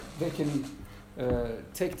they can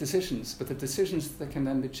take decisions, but the decisions that can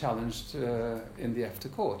then be challenged in the EFTA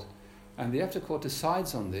court. And the EFTA court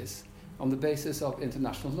decides on this on the basis of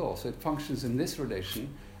international law. So it functions in this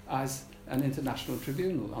relation as an international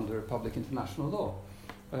tribunal under public international law,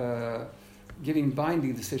 giving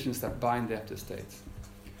binding decisions that bind the EFTA states.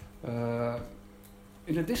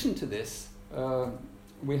 In addition to this,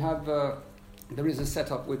 we have there is a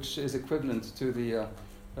setup which is equivalent to the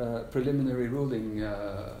preliminary ruling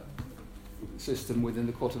system within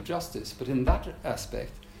the Court of Justice, but in that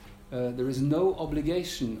aspect, there is no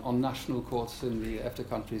obligation on national courts in the EFTA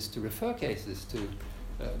countries to refer cases to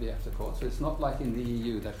the EFTA court. So it's not like in the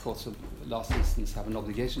EU that courts of last instance have an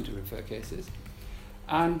obligation to refer cases.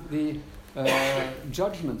 And the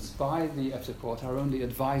judgments by the EFTA court are only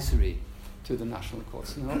advisory to the national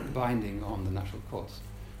courts, not binding on the national courts.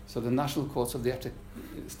 So the national courts of the EFTA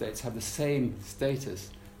states have the same status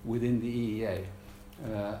within the EEA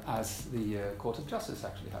as the Court of Justice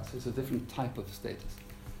actually has. So it's a different type of status.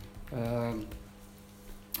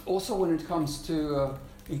 Also, when it comes to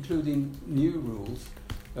including new rules,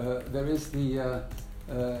 there is the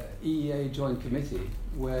EEA Joint Committee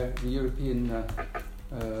where the European,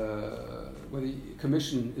 where the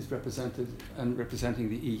Commission is represented and representing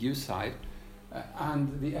the EU side,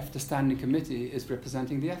 and the EFTA Standing Committee is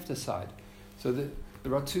representing the EFTA side. So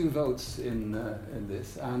there are two votes in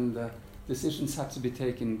this, and decisions have to be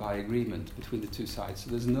taken by agreement between the two sides. So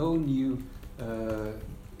there's no new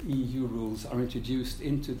EU rules are introduced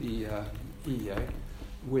into the EEA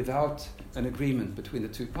without an agreement between the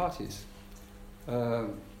two parties.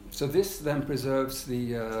 So this then preserves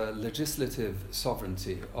the legislative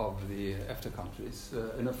sovereignty of the EFTA countries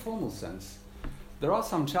in a formal sense. There are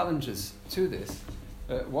some challenges to this.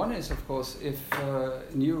 One is, of course, if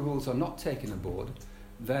new rules are not taken aboard,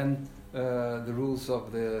 then the rules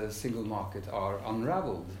of the single market are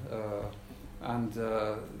unraveled. And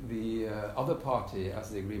the other party,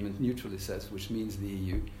 as the agreement neutrally says, which means the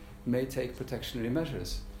EU, may take protectionary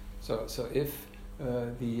measures. So if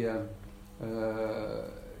the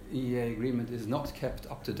EEA agreement is not kept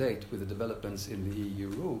up to date with the developments in the EU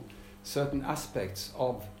rule, certain aspects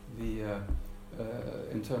of the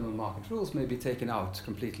internal market rules may be taken out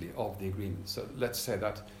completely of the agreement. So let's say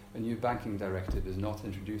that a new banking directive is not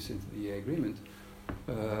introduced into the EEA agreement.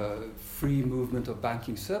 Free movement of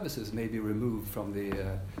banking services may be removed from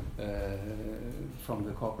the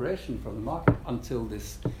cooperation, from the market, until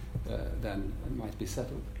this then might be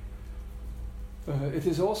settled. It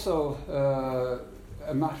is also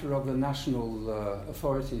a matter of the national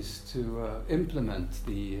authorities to implement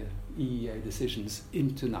the EEA decisions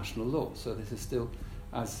into national law. So this is still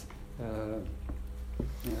as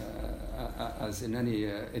in any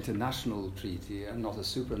international treaty and not a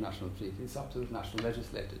supranational treaty, it's up to the national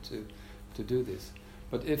legislator to do this.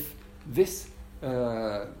 But if this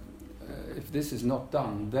is not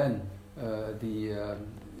done, then the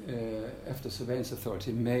EFTA Surveillance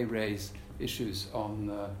Authority may raise issues on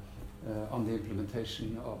the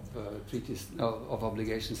implementation of treaties of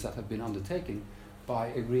obligations that have been undertaken by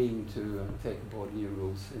agreeing to take aboard new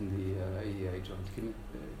rules in the EEA Joint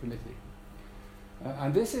Committee.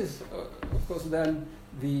 And this is, of course, then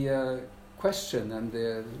the question and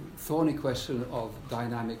the thorny question of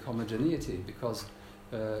dynamic homogeneity, because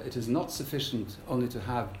it is not sufficient only to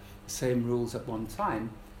have the same rules at one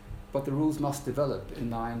time, but the rules must develop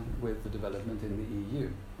in line with the development in the EU.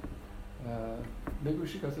 Maybe we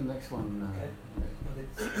should go to the next one. Okay.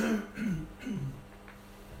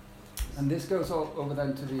 And this goes over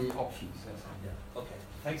then to the options. Yes. Yeah. Okay.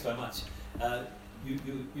 Thanks very much.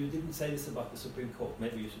 You didn't say this about the Supreme Court.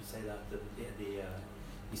 Maybe you should say that the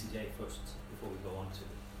ECJ first before we go on to.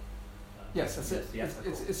 Yes, that's it.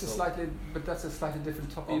 It's a slightly, but that's a slightly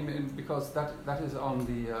different topic because that is on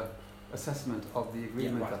the assessment of the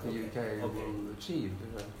agreement that the UK will achieve.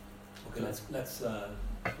 Okay, let's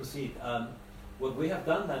proceed. What we have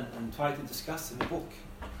done then and tried to discuss in the book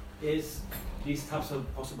is these types of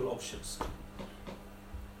possible options.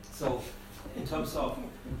 So, in terms of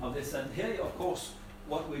this, and here, of course,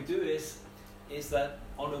 what we do is that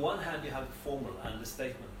on the one hand you have the formal and the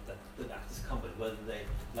statement that the act is covered, whether they,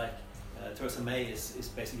 like Theresa May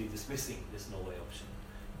is basically dismissing this Norway option,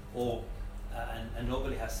 or and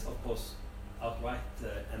nobody has, of course, outright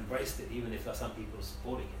embraced it, even if there are some people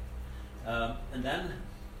supporting it. And then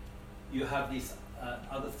you have these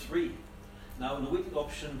other three. Now, the Norwegian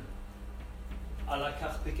option, a la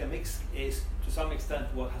carte pick and mix, is to some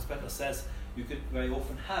extent what Hans-Petter says you could very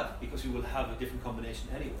often have, because you will have a different combination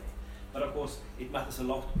anyway. But of course, it matters a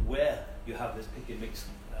lot where you have this pick and mix,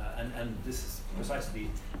 and this is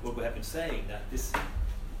precisely what we have been saying, that this,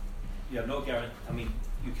 you have no guarantee. I mean,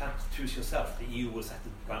 you can't choose yourself. The EU will set the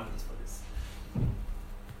parameters for this.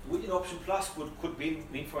 Within Option Plus could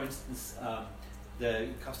mean, for instance, the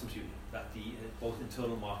customs union, that the both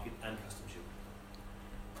internal market and customs union.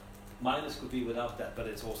 Minus could be without that, but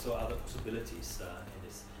it's also other possibilities in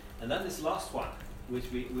this. And then this last one,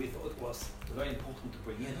 which we thought was very important to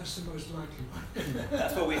bring in. That's the most likely one.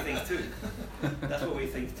 That's what we think too. That's what we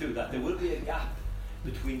think too, that there will be a gap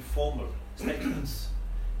between formal statements,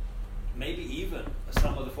 maybe even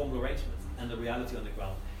some of the formal arrangements, and the reality on the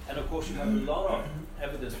ground. And of course you have a lot of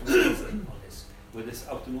evidence from Switzerland on this, with this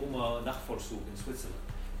Autonome Nachvollzug in Switzerland,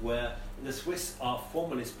 where the Swiss are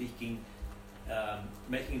formally speaking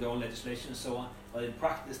making their own legislation and so on, but in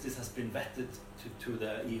practice this has been vetted to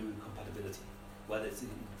the EU compatibility. Well,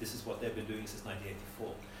 this is what they've been doing since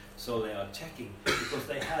 1984. So they are checking, because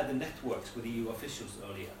they had the networks with EU officials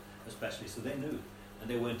earlier, especially, so they knew, and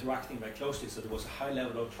they were interacting very closely, so there was a high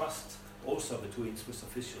level of trust also between Swiss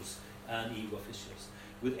officials and EU officials.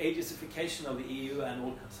 With agentification of the EU and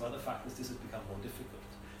all kinds of other factors, this has become more difficult.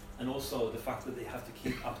 And also the fact that they have to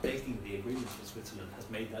keep updating the agreements with Switzerland has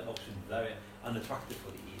made that option very unattractive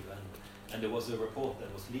for the EU. And there was a report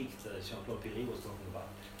that was leaked, Jean-Claude Piry was talking about,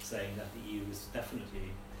 saying that the EU is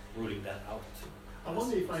definitely ruling that out. I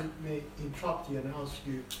wonder if I may interrupt you and ask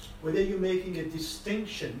you whether you're making a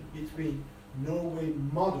distinction between Norway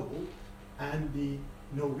model and the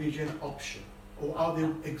Norwegian option, or are they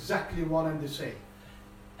exactly one and the same?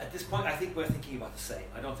 At this point, I think we're thinking about the same.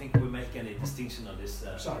 I don't think we make any distinction on this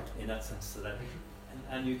in that sense. So that,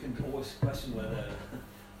 and you can always question whether,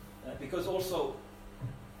 because also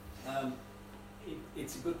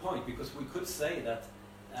it's a good point, because we could say that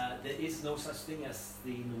there is no such thing as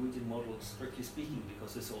the Norwegian model, strictly speaking,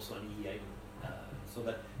 because it's also an EEA, so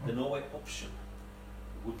that the Norway option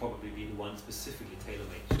would probably be the one specifically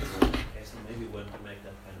tailor-made to the Norway case, and maybe we want to make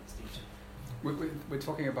that kind of distinction. We're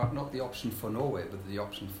talking about not the option for Norway, but the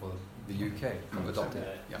option for the UK of adopting.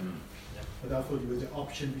 Yeah. But I thought it was the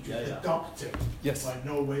option which was adopted by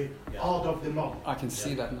Norway out of the model. I can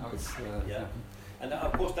see that now. It's and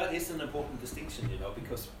of course that is an important distinction,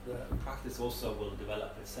 because practice also will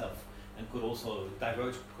develop itself and could also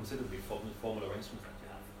diverge considerably from the formal arrangements that you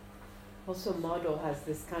have. Also, model has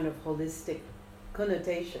this kind of holistic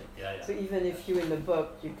connotation. Yeah. So even if you in the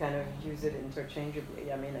book you kind of use it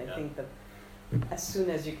interchangeably. I mean, I think that as soon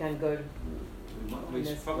as you can go to we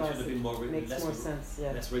probably should have been more makes less more sense.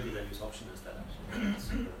 Yeah. Less rigid and use option instead.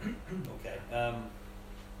 Actually. Okay.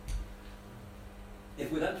 If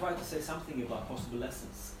we then try to say something about possible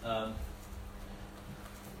lessons,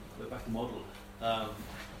 we're back to model. I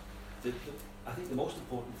think the most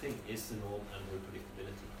important thing is the norm and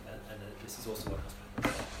predictability, and this is also what has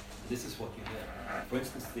happened. This is what you hear. For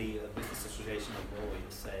instance, the Business Association of Norway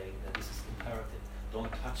is saying that this is imperative.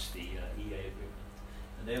 Don't touch the EEA agreement.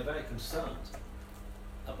 And they are very concerned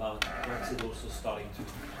about Brexit also starting to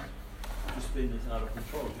spin this out of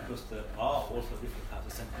control, because there are also different kinds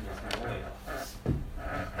of sentiments in Norway about this.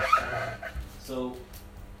 So,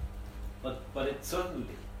 but it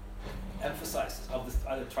certainly emphasizes, of this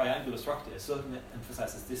triangular structure, it certainly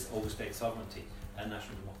emphasizes this over state sovereignty and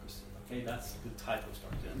national democracy. Okay, that's the type of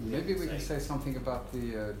structure. Maybe we can say something about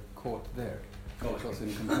the court there, because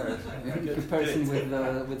in comparison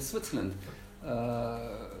with Switzerland,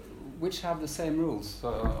 which have the same rules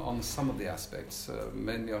on some of the aspects,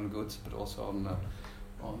 mainly on goods, but also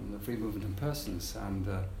on free movement of persons and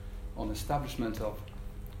on establishment of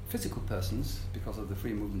physical persons, because of the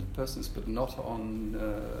free movement of persons, but not on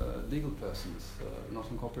legal persons, not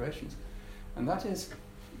on corporations. And that is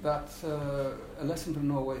that a lesson from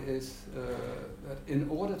Norway is that in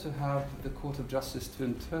order to have the Court of Justice to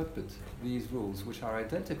interpret these rules, which are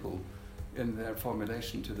identical in their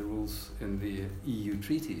formulation to the rules in the EU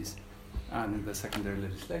treaties and in the secondary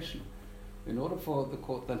legislation, in order for the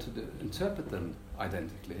court then to interpret them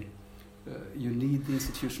identically, you need the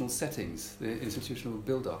institutional settings, the institutional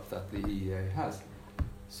build-up that the EEA has.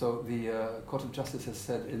 So the Court of Justice has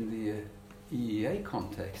said in the EEA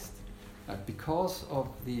context that because of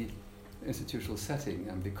the institutional setting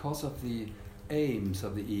and because of the aims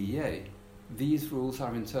of the EEA, these rules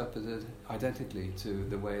are interpreted identically to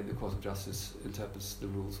the way the Court of Justice interprets the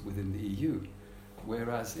rules within the EU.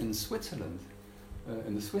 Whereas in Switzerland,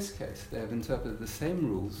 in the Swiss case, they have interpreted the same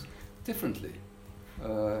rules differently,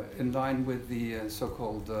 in line with the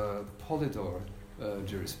so-called Polydor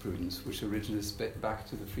jurisprudence, which originates back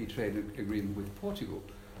to the free trade agreement with Portugal,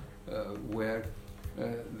 where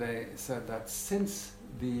they said that since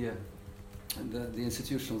the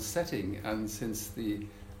institutional setting and since the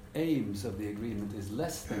aims of the agreement is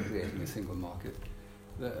less than creating a single market,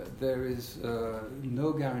 there is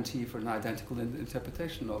no guarantee for an identical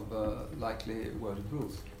interpretation of likely worded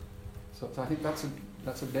rules. So I think that's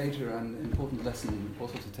a major and important lesson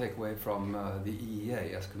also to take away from the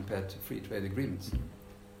EEA as compared to free trade agreements.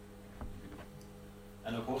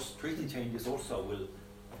 And of course, treaty changes also will,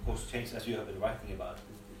 of course, change, as you have been writing about.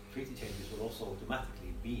 Treaty changes will also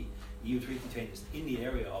automatically be, EU treaty changes in the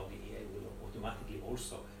area of the EEA will automatically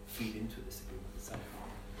also feed into this agreement itself.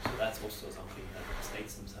 So that's also something that the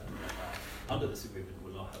states themselves under this agreement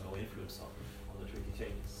will not have no influence on the treaty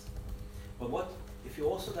changes. But what, if you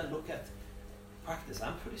also then look at practice,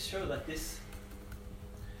 I'm pretty sure that this,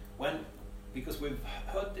 because we've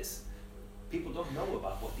heard this, people don't know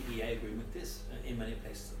about what the EEA agreement is in many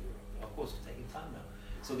places of Europe. Of course, it's taking time now.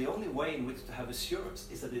 So the only way in which to have assurance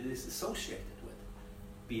is that it is associated with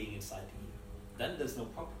being inside the EU. Then there's no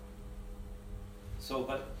problem. So,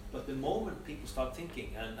 but the moment people start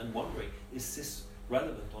thinking and wondering, is this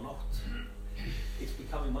relevant or not, it's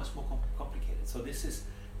becoming much more complicated. So this is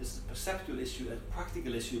a perceptual issue, a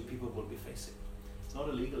practical issue people will be facing. It's not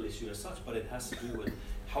a legal issue as such, but it has to do with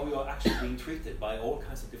how you are actually being treated by all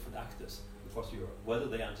kinds of different actors across Europe, whether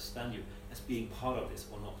they understand you as being part of this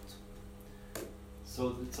or not.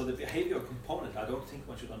 So the behavioral component, I don't think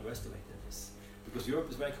one should underestimate in this, because Europe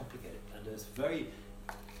is very complicated and there's very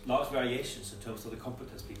large variations in terms of the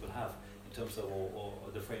competence people have, in terms of or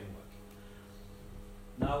the framework.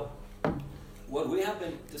 Now, what we have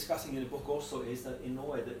been discussing in the book also is that in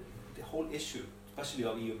Norway the whole issue, especially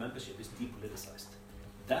of EU membership, is depoliticized.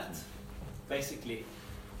 That basically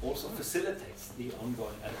also facilitates the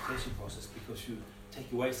ongoing adaptation process because you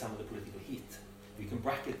take away some of the political heat. You can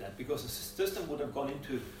bracket that because the system would have gone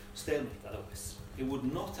into stalemate otherwise. It would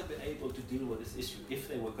not have been able to deal with this issue if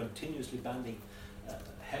they were continuously banging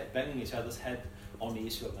each other's head on the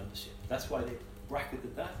issue of membership. That's why they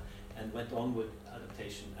bracketed that and went on with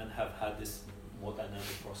adaptation and have had this more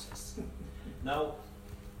dynamic process. Now,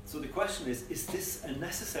 so the question is this a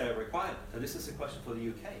necessary requirement? And this is a question for the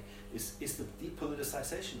UK. Is the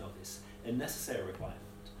depoliticization of this a necessary requirement?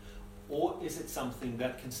 Or is it something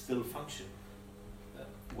that can still function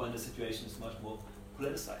when the situation is much more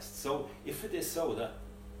politicized? So if it is so that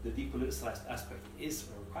the depoliticized aspect is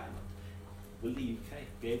a requirement, will the UK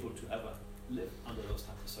be able to ever live under those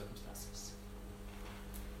types of circumstances?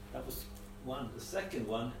 That was one. The second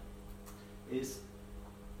one is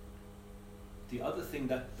the other thing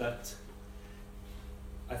that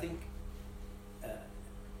I think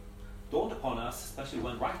dawned upon us, especially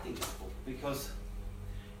when writing this book, because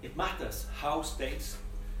it matters how states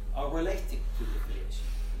are relating to the affiliation.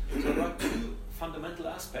 So there are two fundamental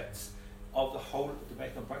aspects of the whole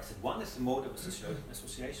debate on Brexit. One is the mode of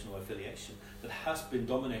association or affiliation that has been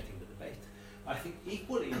dominating the debate. I think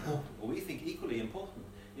equally important, or we think equally important,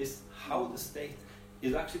 is how the state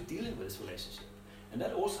is actually dealing with this relationship. And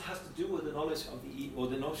that also has to do with the knowledge of the EU, or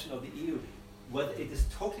the notion of the EU, whether it is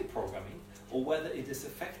totally programming, or whether it is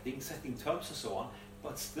affecting, setting terms and so on,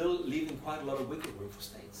 but still leaving quite a lot of wiggle room for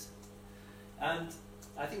states. And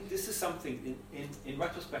I think this is something, in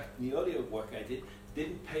retrospect, in the earlier work I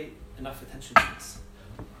didn't pay enough attention to this.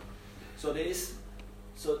 So there is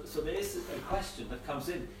a question that comes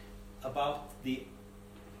in about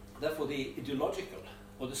therefore the ideological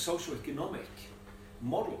or the socio-economic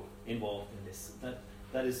model involved in this.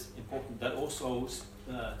 That is important. That also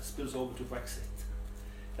spills over to Brexit.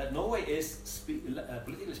 That Norway is,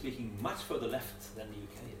 politically speaking, much further left than the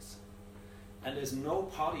UK is. And there's no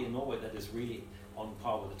party in Norway that is really on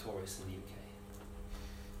par with the Tories in the UK.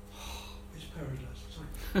 Which paradise,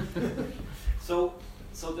 sorry.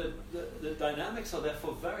 So the dynamics are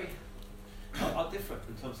therefore are different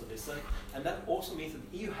in terms of this. And that also means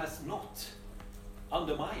that the EU has not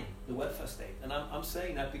undermined the welfare state. And I'm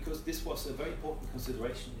saying that because this was a very important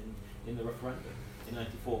consideration in the referendum in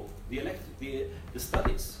 '94. The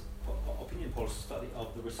studies, opinion polls study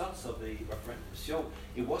of the results of the referendum show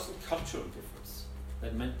it wasn't cultural difference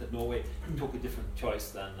that meant that Norway took a different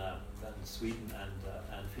choice than Sweden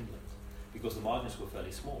and Finland, because the margins were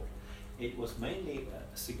fairly small. It was mainly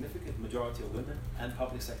a significant majority of women and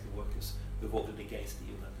public sector workers who voted against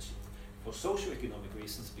EU membership for socio-economic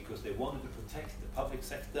reasons, because they wanted to protect the public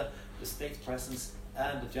sector, the state presence,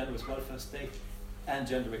 and the generous welfare state, and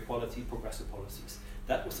gender equality, progressive policies.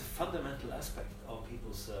 That was a fundamental aspect of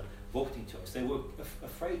people's voting choice. They were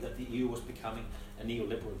afraid that the EU was becoming a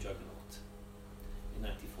neoliberal juggernaut in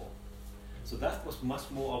 '94. So that was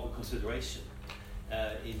much more of a consideration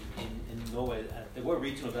in Norway. There were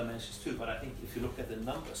regional dimensions too, but I think if you look at the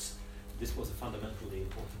numbers, this was a fundamentally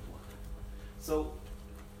important one.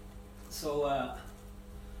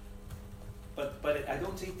 But I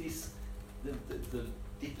don't think the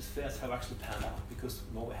deepest fears have actually panned out, because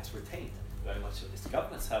Norway has retained very much of this. The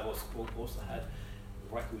governments have also had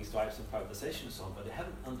right-wing drives and privatization and so on, but they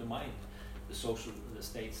haven't undermined the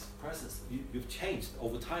state's presence. You've changed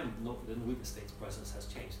over time. The Norwegian state's presence has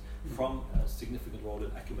changed from a significant role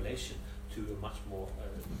in accumulation to a much more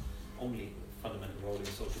only fundamental role in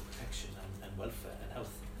social protection and welfare and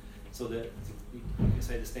health. So you can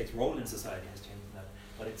say the state's role in society has changed in that,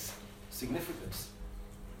 but its significance,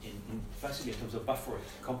 especially in terms of buffering,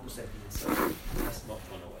 compensating itself, has not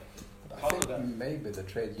gone away. I think maybe the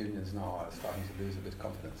trade unions now are starting to lose a bit of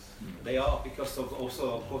confidence. They are, because of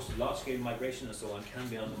also, of course, large-scale migration and so on can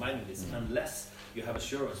be undermining this, unless you have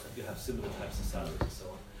assurance that you have similar types of salaries and so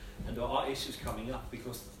on. And there are issues coming up,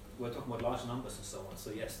 because we're talking about large numbers and so on.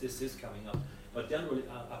 So yes, this is coming up. But generally,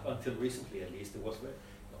 up until recently at least, there was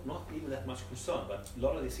not even that much concern, but a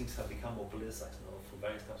lot of these things have become more politicized now for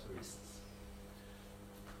various types of reasons.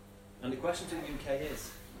 And the question to the UK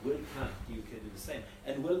is, can the UK do the same?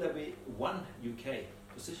 And will there be one UK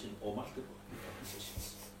position or multiple UK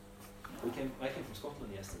positions? I came from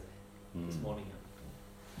Scotland yesterday, this morning.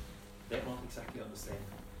 They're not exactly on the same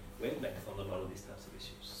wavelength on a lot of these types of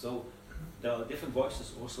issues. So there are different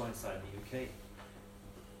voices also inside the UK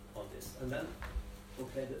on this. And then,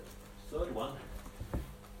 okay, the third one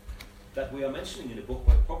that we are mentioning in the book,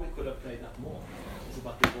 but probably could have played that more, is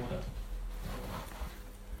about the border.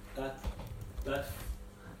 That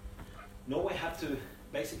Norway had to,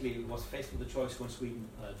 basically was faced with a choice when Sweden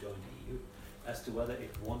joined the EU as to whether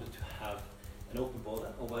it wanted to have an open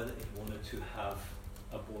border or whether it wanted to have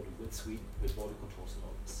a border with Sweden, with border controls and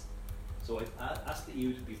all this. So it asked the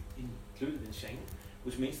EU to be included in Schengen,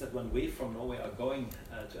 which means that when we from Norway are going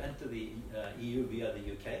to enter the EU via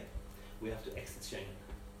the UK, we have to exit Schengen.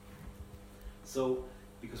 So,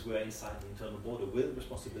 because we're inside the internal border with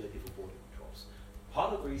responsibility for border controls.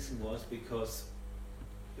 Part of the reason was because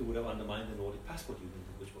it would have undermined the Nordic Passport Union,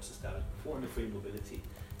 which was established before, and the free mobility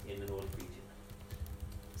in the Nordic region.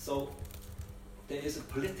 So there is a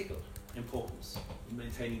political importance in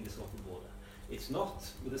maintaining this open border. It's not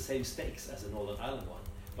with the same stakes as the Northern Ireland one,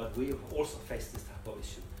 but we have also faced this type of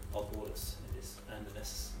issue of borders in this, and the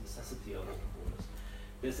necessity of open borders.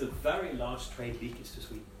 There's a very large trade leakage to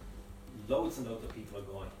Sweden. Loads and loads of people are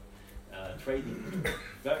going. Trading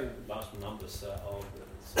very large numbers so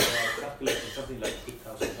they are calculating something like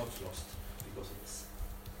 8,000 jobs lost because of this.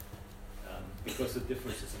 Because of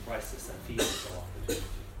differences in prices and fees and so on between the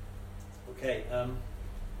two. Okay,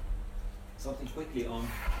 something quickly on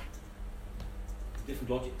different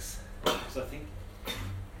logics. Because I think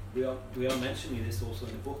we are mentioning this also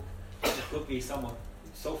in the book. It could be somewhat,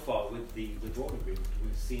 so far with the withdrawal agreement,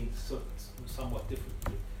 we've seen somewhat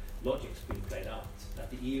different logics being played out. That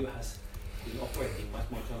the EU has been operating much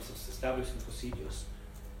more in terms of establishing procedures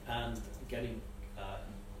and getting,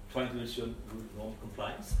 trying to ensure normal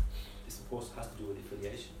compliance. This of course has to do with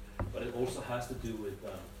affiliation, but it also has to do with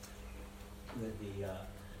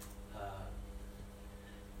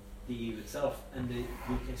the EU itself, and the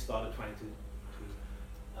UK started trying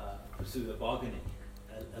to pursue a bargaining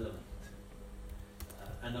element.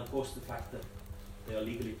 And of course the fact that they are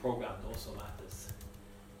legally programmed also matters.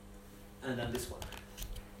 And then this one.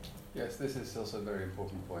 Yes, this is also a very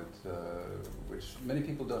important point, which many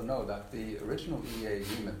people don't know, that the original EEA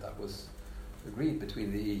agreement that was agreed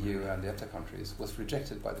between the EU and the EFTA countries was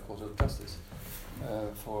rejected by the Court of Justice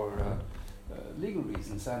for legal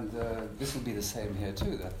reasons, and this will be the same here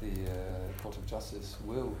too, that the Court of Justice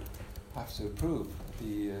will have to approve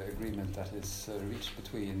the agreement that is reached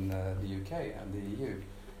between the UK and the EU,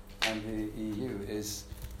 and the EU is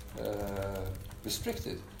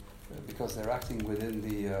restricted because they're acting within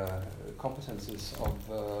the competences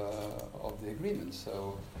of the agreement.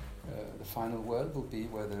 So the final word will be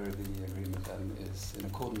whether the agreement then is in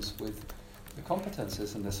accordance with the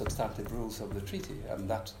competences and the substantive rules of the treaty, and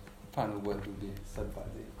that final word will be said by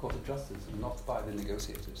the Court of Justice and not by the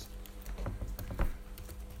negotiators.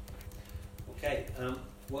 Okay,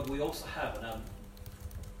 what we also have, and I'm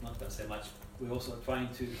not going to say much, we're also trying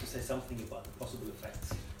to say something about the possible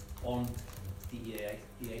effects on the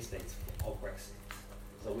EEA states of Brexit.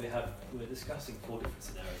 So we're discussing 4 different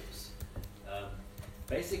scenarios.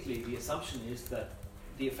 Basically, the assumption is that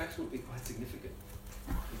the effects will be quite significant,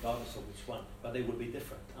 regardless of which one, but they will be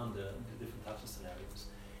different under the different types of scenarios.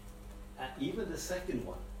 Even the second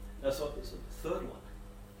one, so the third one,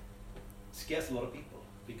 scares a lot of people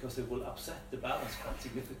because it will upset the balance quite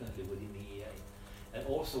significantly within the EEA. And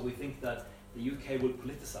also, we think that the UK will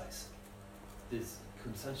politicize this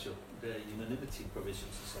consensual, the unanimity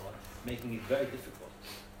provisions and so on, making it very difficult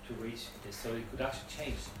to reach this. So it could actually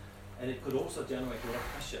change, and it could also generate a lot of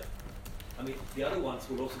pressure I mean, the other ones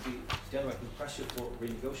will also be generating pressure for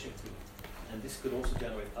renegotiating, and this could also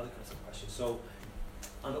generate other kinds of pressure. So,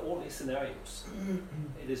 under all these scenarios,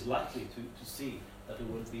 it is likely to see that there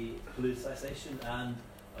will be politicization and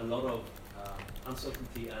a lot of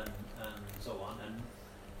uncertainty and so on, and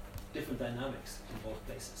different dynamics in both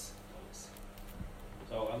places.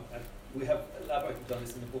 So we have elaborated on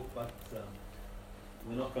this in the book, but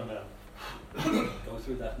we're not going to go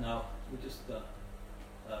through that now. We just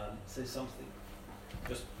say something.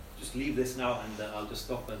 Just leave this now, and I'll just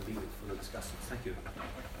stop and leave it for the discussion. Thank you.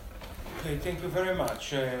 Okay, thank you very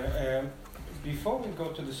much. Before we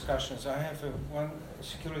go to discussions, I have one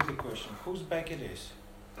security question. Whose bag it is?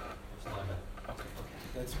 Okay,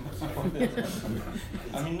 that's most important.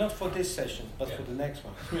 I mean, not for this session, but for the next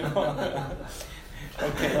one.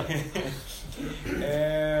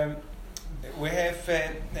 Okay. We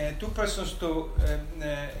have two persons to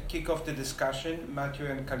kick off the discussion, Matthew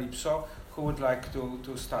and Calypso. Who would like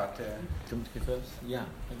to start? Do you want to go first? Yeah.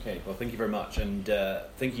 Okay. Well, thank you very much, and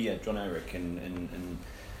thank you, John Eric and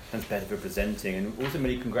Hans Peter for presenting, and also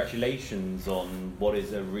many congratulations on what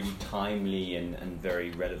is a really timely and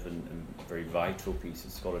very relevant and very vital piece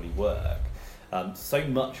of scholarly work. So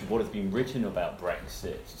much of what has been written about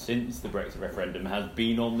Brexit since the Brexit referendum has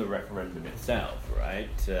been on the referendum itself, right?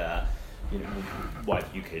 Why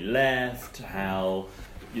the UK left, how,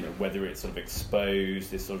 whether it sort of exposed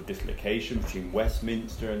this sort of dislocation between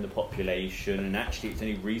Westminster and the population, and actually it's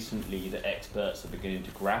only recently that experts are beginning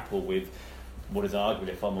to grapple with what is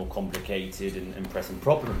arguably a far more complicated and pressing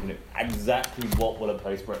problem. Exactly what will a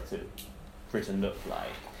post-Brexit Britain look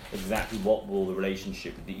like? Exactly what will the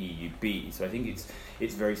relationship with the EU be? So I think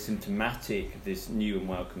it's very symptomatic of this new and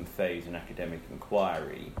welcome phase in academic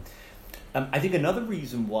inquiry. I think another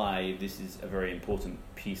reason why this is a very important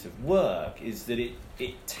piece of work is that it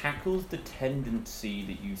tackles the tendency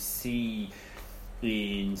that you see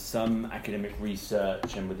in some academic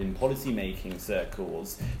research and within policy-making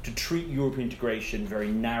circles to treat European integration very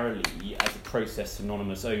narrowly as a process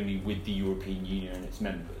synonymous only with the European Union and its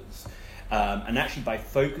members. And actually by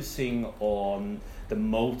focusing on the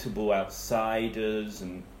multiple outsiders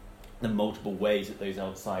and the multiple ways that those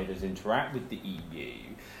outsiders interact with the EU,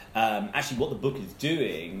 actually what the book is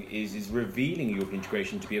doing is revealing European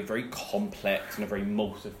integration to be a very complex and a very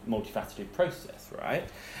multifaceted process, right?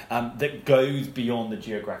 That goes beyond the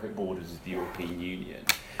geographic borders of the European Union.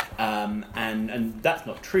 And that's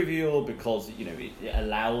not trivial because, it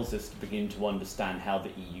allows us to begin to understand how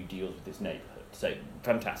the EU deals with its neighbourhood. So,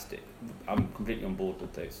 fantastic. I'm completely on board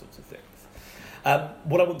with those sorts of things.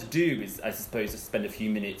 What I want to do is, I suppose, spend a few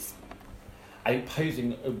minutes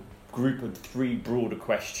posing a group of three broader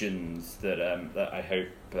questions that I hope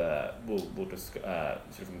will sort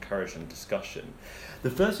of encourage some discussion. The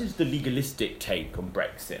first is the legalistic take on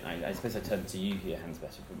Brexit. I suppose I turn to you here, Hans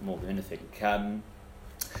Peter, more than anything.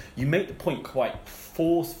 You make the point quite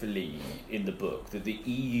forcefully in the book that the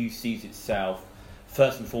EU sees itself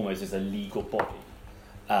first and foremost as a legal body.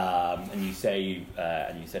 And you say,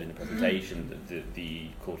 and you said in the presentation that the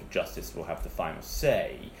Court of Justice will have the final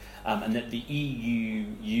say, and that the EU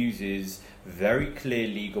uses very clear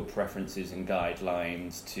legal preferences and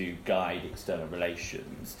guidelines to guide external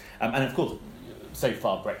relations. And of course, so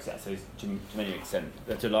far Brexit, so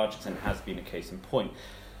to a large extent, has been a case in point.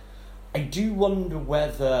 I do wonder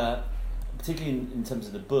whether, particularly in terms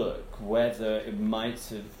of the book, whether it might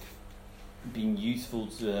have been useful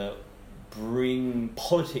to bring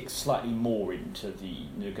politics slightly more into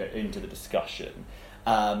the discussion,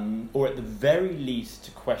 or at the very least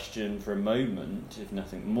to question for a moment, if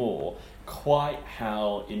nothing more, quite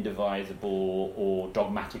how indivisible or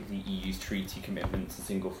dogmatic the EU's treaty commitments and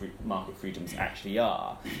single market freedoms actually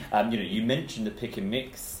are. You mentioned the pick and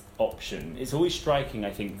mix option. It's always striking,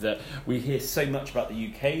 I think, that we hear so much about the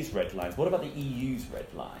UK's red lines. What about the EU's red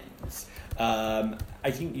lines? I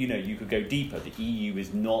think, you could go deeper. The EU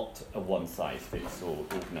is not a one-size-fits-all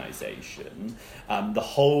organisation. The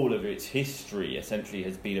whole of its history essentially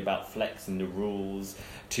has been about flexing the rules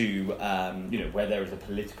to, where there is a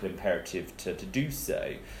political imperative to do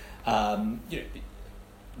so. The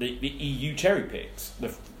EU cherry picks.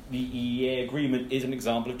 The EEA agreement is an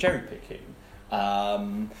example of cherry picking.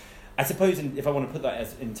 I suppose, if I want to put that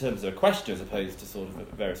in terms of a question as opposed to sort of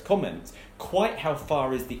various comments, quite how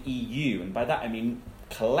far is the EU, and by that I mean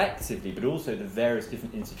collectively, but also the various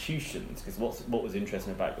different institutions, because what was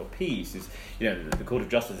interesting about your piece is, the Court of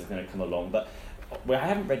Justice is going to come along, but I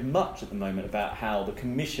haven't read much at the moment about how the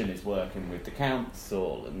Commission is working with the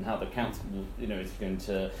Council and how the Council, is going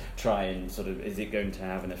to try and is it going to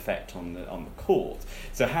have an effect on the Court?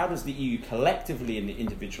 So how does the EU collectively and the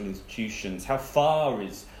individual institutions, how far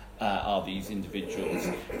is are these individuals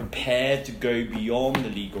prepared to go beyond the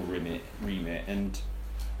legal remit and,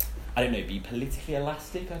 I don't know, be politically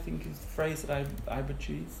elastic, I think is the phrase that I would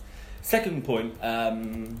choose. Second point,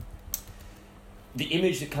 the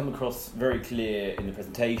image that come across very clear in the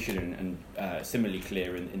presentation and similarly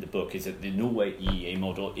clear in the book is that the Norway EEA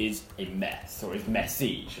model is a mess, or is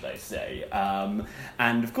messy, should I say.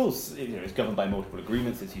 And of course, it's governed by multiple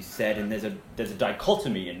agreements, as you said, and there's a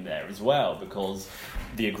dichotomy in there as well, because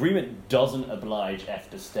the agreement doesn't oblige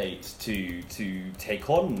EFTA states to take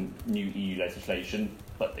on new EU legislation,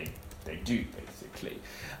 but they do, basically.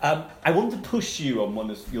 I want to push you on one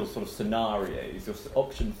of your sort of scenarios, your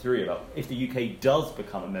option 3, about if the UK does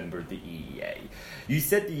become a member of the EEA. You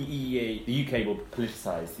said the UK will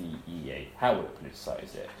politicise the EEA. How will it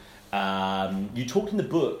politicise it? You talked in the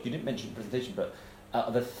book, you didn't mention the presentation, but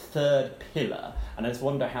the third pillar, and I just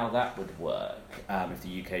wonder how that would work if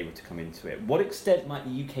the UK were to come into it. What extent might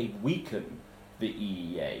the UK weaken the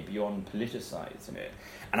EEA beyond politicising it?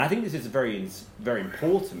 And I think this is a very, very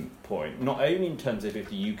important point, not only in terms of if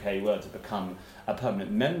the UK were to become a permanent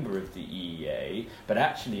member of the EEA, but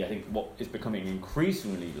actually I think what is becoming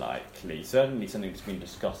increasingly likely, certainly something that's been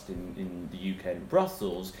discussed in the UK and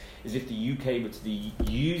Brussels, is if the UK were to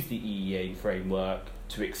use the EEA framework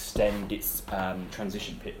to extend its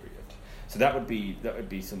transition period. So that would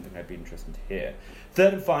be something I'd be interested to hear.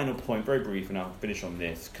 Third and final point, very brief, and I'll finish on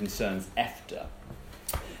this, concerns EFTA.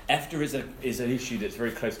 EFTA is an issue that's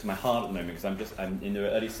very close to my heart at the moment, because I'm in the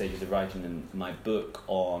early stages of writing my book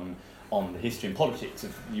on the history and politics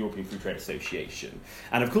of the European Free Trade Association.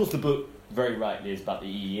 And of course the book very rightly is about the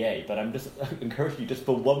EEA, but I'm just encouraging you just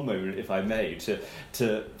for one moment, if I may, for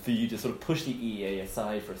you to sort of push the EEA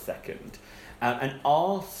aside for a second and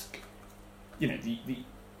ask,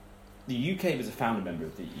 the UK was a founder member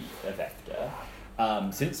of EFTA.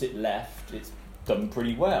 Since it left, it's done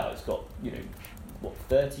pretty well. It's got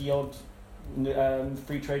 30-odd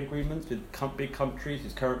free trade agreements with big countries.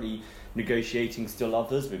 It's currently negotiating still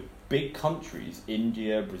others with big countries,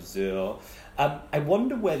 India, Brazil. I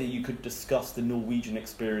wonder whether you could discuss the Norwegian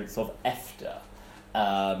experience of EFTA.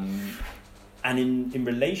 And in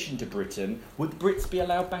relation to Britain, would Brits be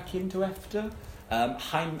allowed back into EFTA?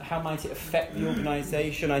 How might it affect the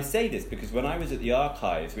organisation? I say this because when I was at the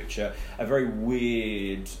archives, which are a very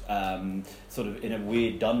weird, sort of in a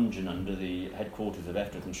weird dungeon under the headquarters of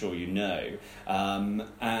EFTA, I'm sure you know,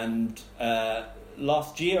 and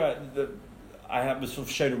last year I was sort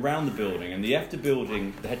of shown around the building, and the EFTA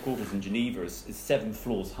building, the headquarters in Geneva, is 7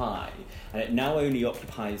 floors high, and it now only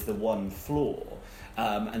occupies the 1 floor.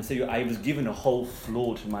 And so I was given a whole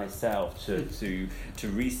floor to myself to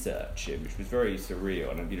research it, which was very surreal.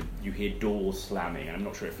 And you hear doors slamming, and I'm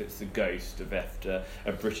not sure if it's the ghost of EFTA,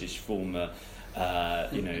 a British former,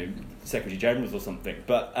 Secretary Generals or something.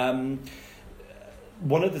 But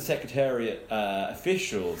one of the Secretariat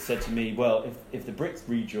officials said to me, "Well, if the Brits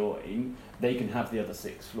rejoin, they can have the other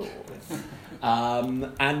 6 floors."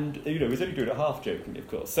 And he was only doing it half jokingly, of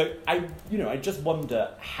course. So I just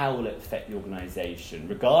wonder how will it affect the organisation,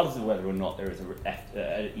 regardless of whether or not there is an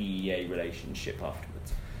EEA relationship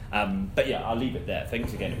afterwards. But yeah, I'll leave it there.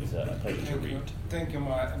 Thanks again. It was a pleasure to read. Thank you,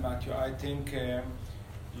 Matthew. I think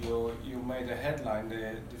you made a headline.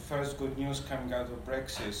 The first good news coming out of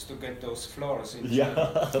Brexit is to get those floors in. Yeah.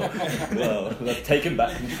 Well, they've taken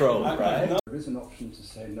back control, right? There is an option to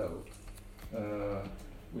say no.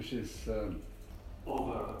 Which is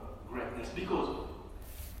over greatness, because of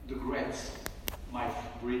the Greats, my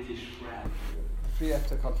British friend. 3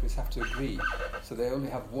 EFTA countries have to agree, so they only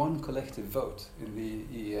have 1 collective vote in the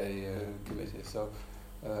EEA committee. So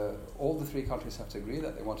all the 3 countries have to agree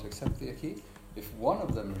that they want to accept the acquis. If one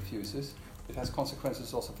of them refuses, it has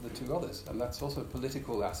consequences also for the 2 others, and that's also a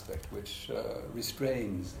political aspect which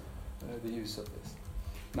restrains the use of this.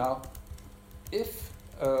 Now, if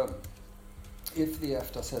the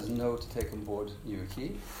EFTA says no to take on board new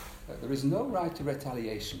acquis, there is no right to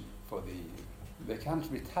retaliation for the EU. They can't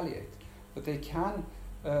retaliate, but they can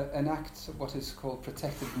enact what is called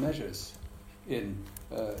protective measures in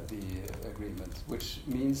the agreement, which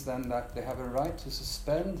means then that they have a right to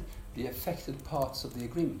suspend the affected parts of the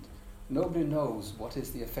agreement. Nobody knows what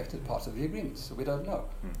is the affected part of the agreement, so we don't know.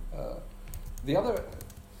 The other...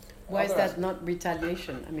 Why is that not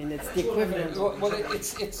retaliation? I mean, it's the equivalent. Well,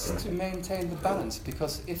 it's to maintain the balance,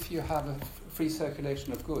 because if you have a free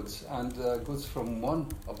circulation of goods and goods from one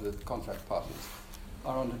of the contract parties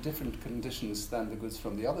are under different conditions than the goods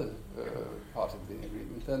from the other part of the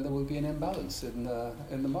agreement, then there will be an imbalance in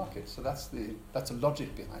the market. So that's the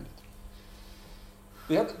logic behind it.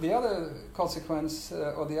 The other consequence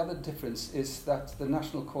or the other difference is that the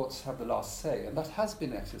national courts have the last say, and that has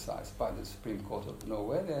been exercised by the Supreme Court of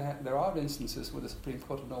Norway. There are instances where the Supreme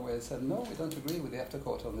Court of Norway has said, no, we don't agree with the EFTA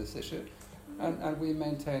Court on this issue, and we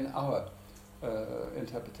maintain our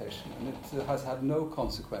interpretation. And it has had no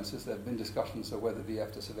consequences. There have been discussions of whether the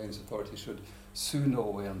EFTA Surveillance Authority should sue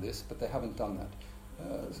Norway on this, but they haven't done that.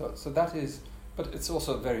 So that is, but it's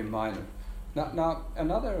also very minor. Now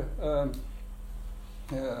another...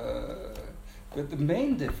 but the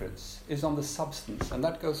main difference is on the substance, and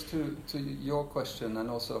that goes to your question and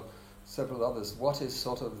also several others. What is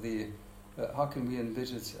sort of the, how can we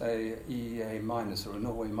envisage a EEA minus or a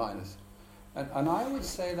Norway minus? And I would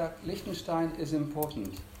say that Liechtenstein is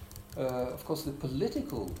important. Of course, the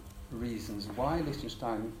political reasons why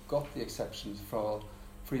Liechtenstein got the exceptions for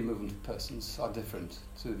free movement of persons are different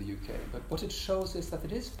to the UK. But what it shows is that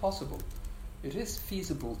it is possible, it is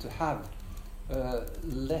feasible to have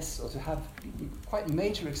less, or to have quite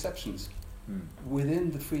major exceptions within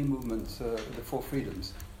the free movement, the four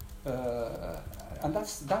freedoms, and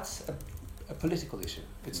that's a political issue.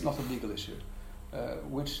 It's not a legal issue,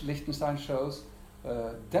 which Liechtenstein shows.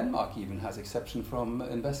 Denmark even has exception from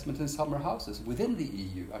investment in summer houses within the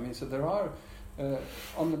EU. I mean, so there are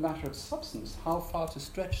on the matter of substance, how far to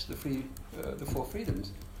stretch the four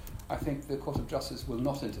freedoms. I think the Court of Justice will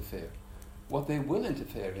not interfere. What they will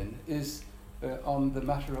interfere in is on the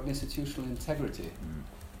matter of institutional integrity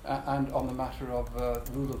and on the matter of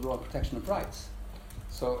rule of law and protection of rights.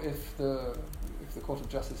 So if the Court of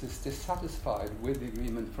Justice is dissatisfied with the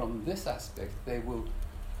agreement from this aspect, they will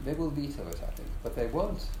veto it, I think. But they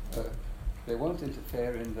won't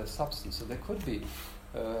interfere in the substance. So there could be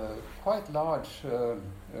quite large.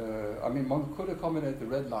 I mean, one could accommodate the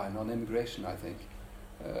red line on immigration, I think,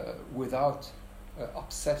 without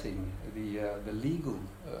upsetting the legal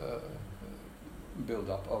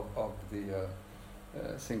build-up of the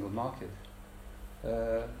single market.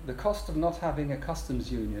 The cost of not having a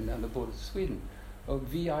customs union and the border to Sweden,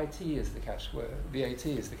 VIT is the catchword. VAT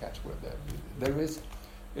is the catchword there. There is,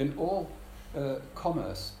 in all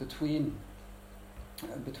commerce between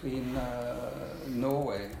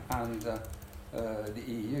Norway and the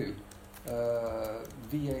EU,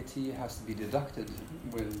 VAT has to be deducted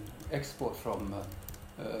with export from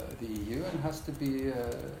the EU and has to be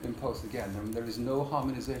imposed again. I mean, there is no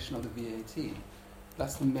harmonization of the VAT.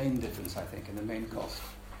 That's the main difference, I think, and the main cost,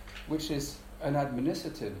 which is an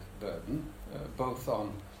administrative burden, both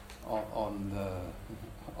on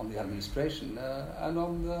the administration and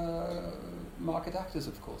on the market actors,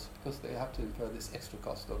 of course, because they have to incur this extra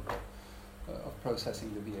cost of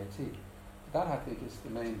processing the VAT. That, I think, is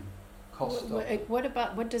the main cost.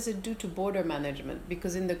 What does it do to border management?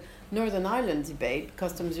 Because in the Northern Ireland debate,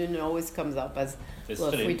 customs union always comes up as,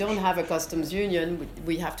 well, if we don't have a customs union,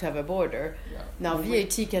 we have to have a border. Yeah. Now,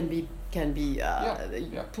 VAT can be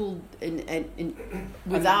pulled in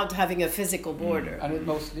without having a physical border. And it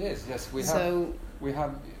mostly is, yes. We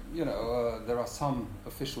have, there are some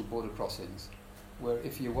official border crossings where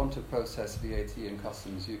if you want to process VAT in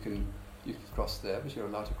customs, you can cross there, but you're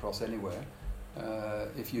allowed to cross anywhere.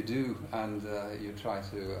 If you do and you try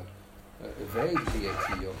to evade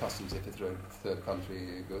VAT or customs if it's third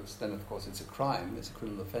country goods, then of course it's a crime, it's a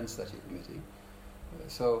criminal offence that you're committing.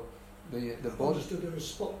 So the border... Understood there are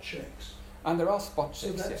spot checks. And there are spot so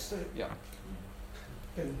checks, that's yes.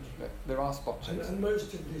 There are spot checks. And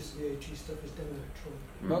most of this VAT stuff is done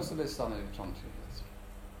electronically. Most of it's done electronically,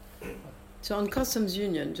 yes. So on customs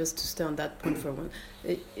union, just to stay on that point for a moment,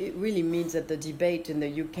 it really means that the debate in the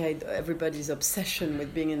UK, everybody's obsession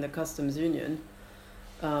with being in the customs union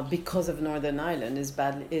because of Northern Ireland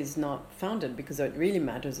is not founded, because it really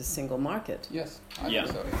matters a single market. Yes, I think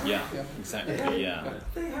so. Yeah, exactly. Yeah,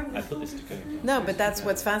 I put this together. No, but that's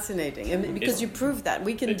what's fascinating, and because you prove that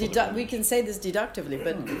we can say this deductively,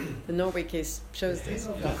 but the Norway case shows this.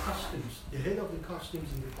 The head of the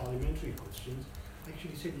customs in the parliamentary questions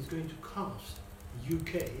actually said it's going to cost the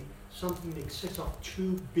UK something in excess of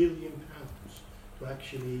 £2 billion to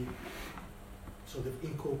actually sort of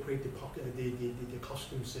incorporate the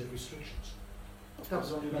customs restrictions.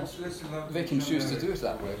 They can choose to do it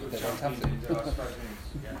that way, but they don't have to.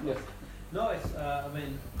 Yes. No, it's. I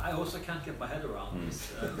mean, I also can't get my head around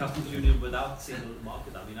this customs union without single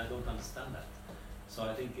market. I mean, I don't understand that. So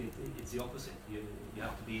I think it's the opposite. You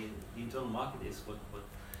have to be. The internal market is what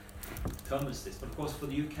determines this. But of course, for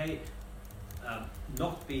the UK,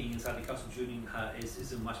 not being inside the customs union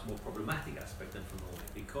is a much more problematic aspect than for Norway,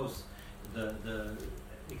 because the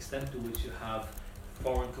extent to which you have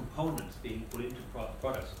foreign components being put into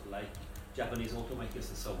products, like Japanese automakers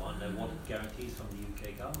and so on, they want guarantees from the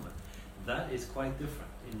UK government. that is quite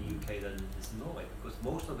different in the UK than it is in Norway, because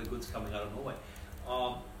most of the goods coming out of Norway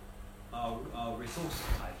are resource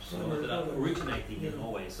types, that are originating in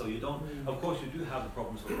Norway. So you don't, of course, you do have the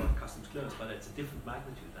problems of customs clearance, but it's a different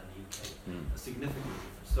magnitude than the UK, a significantly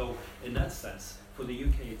different. So in that sense, for the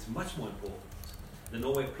UK, it's much more important. The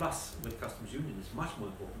Norway Plus with customs union is much more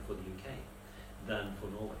important for the UK than for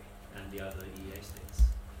Norway and the other EEA states.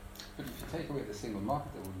 But if you take away the single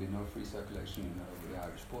market, there would be no free circulation over the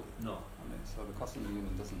Irish border. No. I mean, so the customs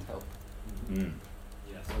union doesn't help.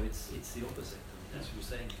 Yeah, so it's the opposite. As you were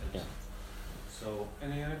saying. Yeah. So,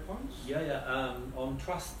 any other points? On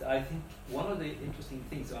trust, I think one of the interesting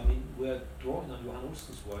things, I mean, we're drawing on Johan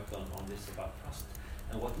Olsen's work on this about trust.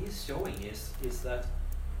 And what he's showing is that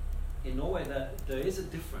in Norway there is a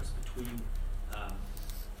difference between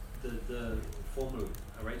the formal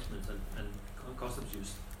arrangements and customs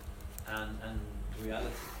use and reality.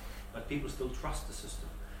 But people still trust the system.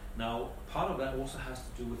 Now, part of that also has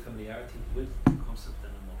to do with familiarity with the concept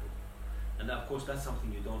and the model. And of course, that's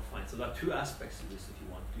something you don't find. So there are two aspects to this, if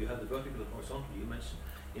you want. You have the vertical and horizontal you mentioned.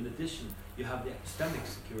 In addition, you have the epistemic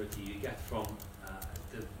security you get from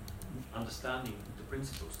the understanding the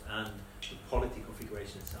principles, and the polity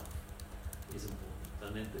configuration itself is important.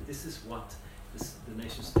 And then this is what the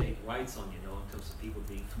nation state rides on, in terms of people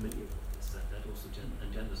being familiar with this, and that also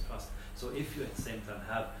engenders trust. So if you at the same time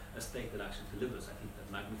have a state that actually delivers, I think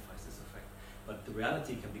that magnifies this effect. But the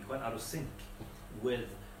reality can be quite out of sync with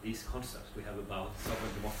these concepts we have about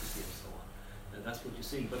sovereign democracy and so on. And that's what you're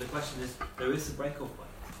seeing. But the question is, there is a break-off point,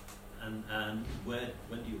 and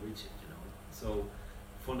when do you reach it? So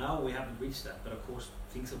for now we haven't reached that, but of course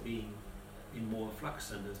things are being in more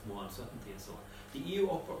flux and there's more uncertainty and so on. The EU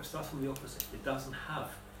starts from the opposite. It doesn't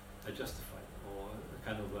have a justified or a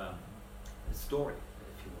kind of a story,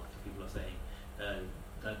 if you want. People are saying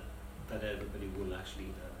that everybody will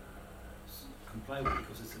actually comply with,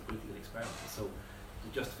 because it's a political experiment. So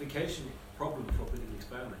the justification problem for a political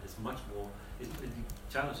experiment is much more, the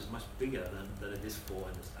challenge is much bigger than it is for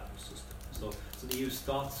an established system. So the EU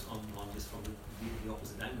starts on this from the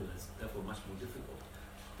opposite angle, and it's therefore much more difficult,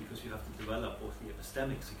 because you have to develop both the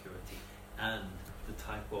epistemic security and the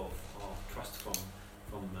type of trust from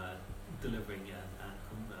delivering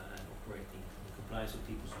and operating in compliance with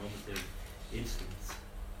people's normative instincts.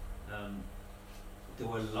 There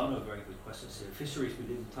were a lot of very good questions here. Fisheries we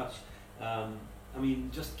didn't touch. I mean,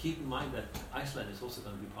 just keep in mind that Iceland is also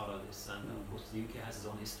going to be part of this, and of course the UK has its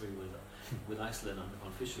own history with Iceland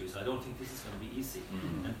on fisheries. I don't think this is going to be easy.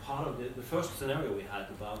 And part of the first scenario we had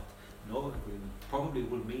about no agreement probably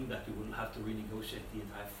will mean that you will have to renegotiate the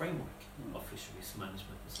entire framework of fisheries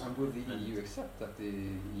management. And will the EU accept that the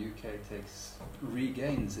UK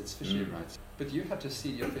regains its fishing rights? But you have to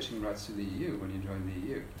cede your fishing rights to the EU when you join the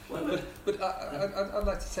EU. Well, but I'd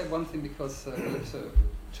like to say one thing, because Calypso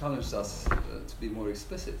challenged us to be more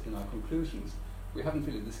explicit in our conclusions. We haven't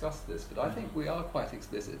really discussed this, but I think we are quite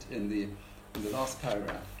explicit in the last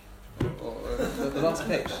paragraph. Or the last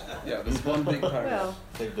page. Yeah, there's one big paragraph.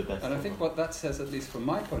 And I think what that says, at least from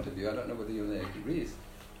my point of view, I don't know whether Jon Erik agrees,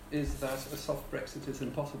 is that a soft Brexit is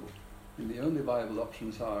impossible. And the only viable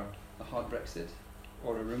options are a hard Brexit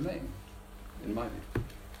or a Remain, in my view.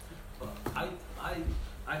 Well,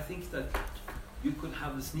 I think that you could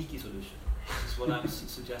have the sneaky solution. This is what I'm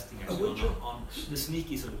suggesting actually on the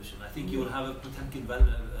sneaky solution. I think you will have a Potemkin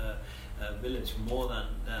village more than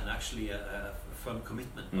actually a firm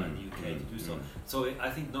commitment by the UK to do so. So I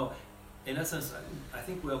think, no, in essence, I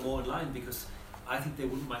think we are more in line, because I think they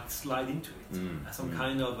might slide into it as some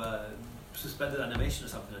kind of suspended animation or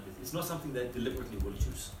something like this. It's not something they deliberately will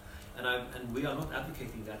choose. And we are not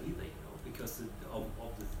advocating that either, because of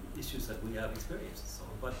the issues that we have experienced. So,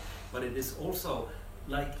 but it is also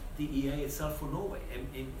like the EA itself for Norway.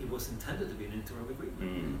 It was intended to be an interim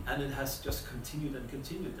agreement, and it has just continued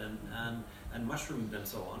and mushroomed and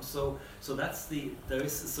so on. So that's there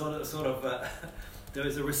is a sort of there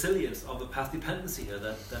is a resilience of the path dependency here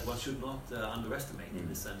that one should not underestimate in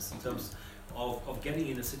this sense, in terms of getting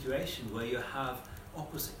in a situation where you have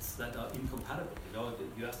opposites that are incompatible.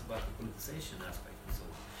 You asked about the politicization aspect and so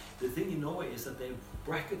on. The thing in Norway is that they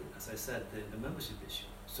bracket, as I said, the membership issue,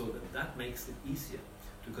 so that makes it easier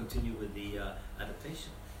to continue with the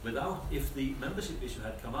adaptation. If the membership issue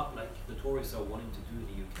had come up like the Tories are wanting to do in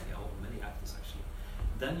the UK, or many actors actually,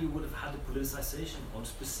 then you would have had the politicization on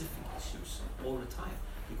specific issues all the time.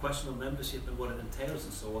 The question of membership and what it entails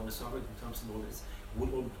and so on, the sovereignty terms and all this,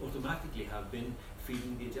 would automatically have been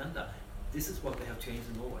feeding the agenda. This is what they have changed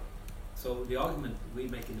in Norway. So the argument we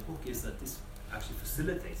make in the book is that this actually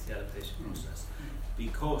facilitates the adaptation process,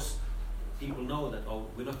 because people know that,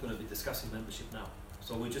 we're not going to be discussing membership now.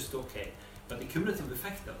 So we're just okay. But the cumulative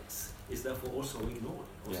effect of this is therefore also ignored.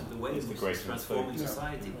 Also the way in which it's transforming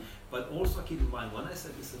society. But also keep in mind, when I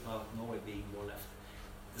said this about Norway being more left,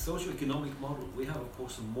 the socio-economic model, we have of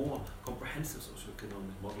course a more comprehensive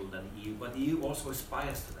socio-economic model than the EU, but the EU also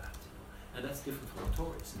aspires to that, and that's different from the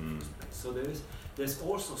Tories in the first place. So there's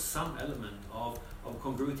also some element of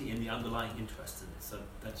congruity in the underlying interest in it, so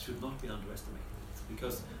that should not be underestimated.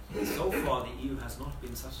 Because so far the EU has not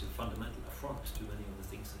been such a fundamental affront to many of the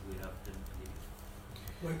things that we have been believing.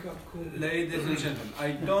 Wake up call. Ladies and gentlemen,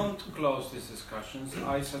 I don't close these discussions.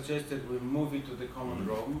 I suggested we move it to the common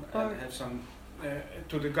room and have some,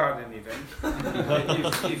 to the garden even,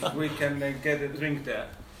 if we can get a drink there.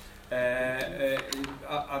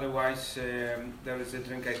 Otherwise, there is a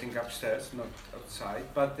drink, I think, upstairs, not outside.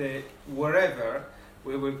 But wherever,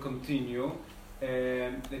 we will continue,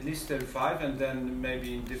 at least till 5, and then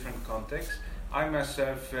maybe in different contexts. I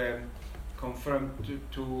myself confirmed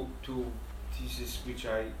two theses which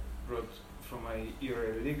I wrote from my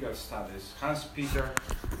legal studies. Hans-Peter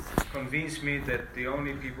convinced me that the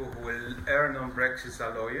only people who will earn on Brexit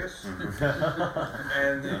are lawyers.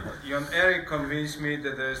 And Jon Erik convinced me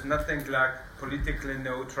that there is nothing like politically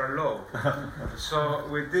neutral law. So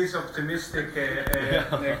with these optimistic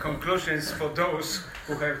conclusions for those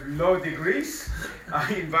who have law degrees,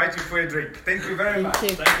 I invite you for a drink. Thank you very much.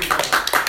 Thank you. Thank you very much.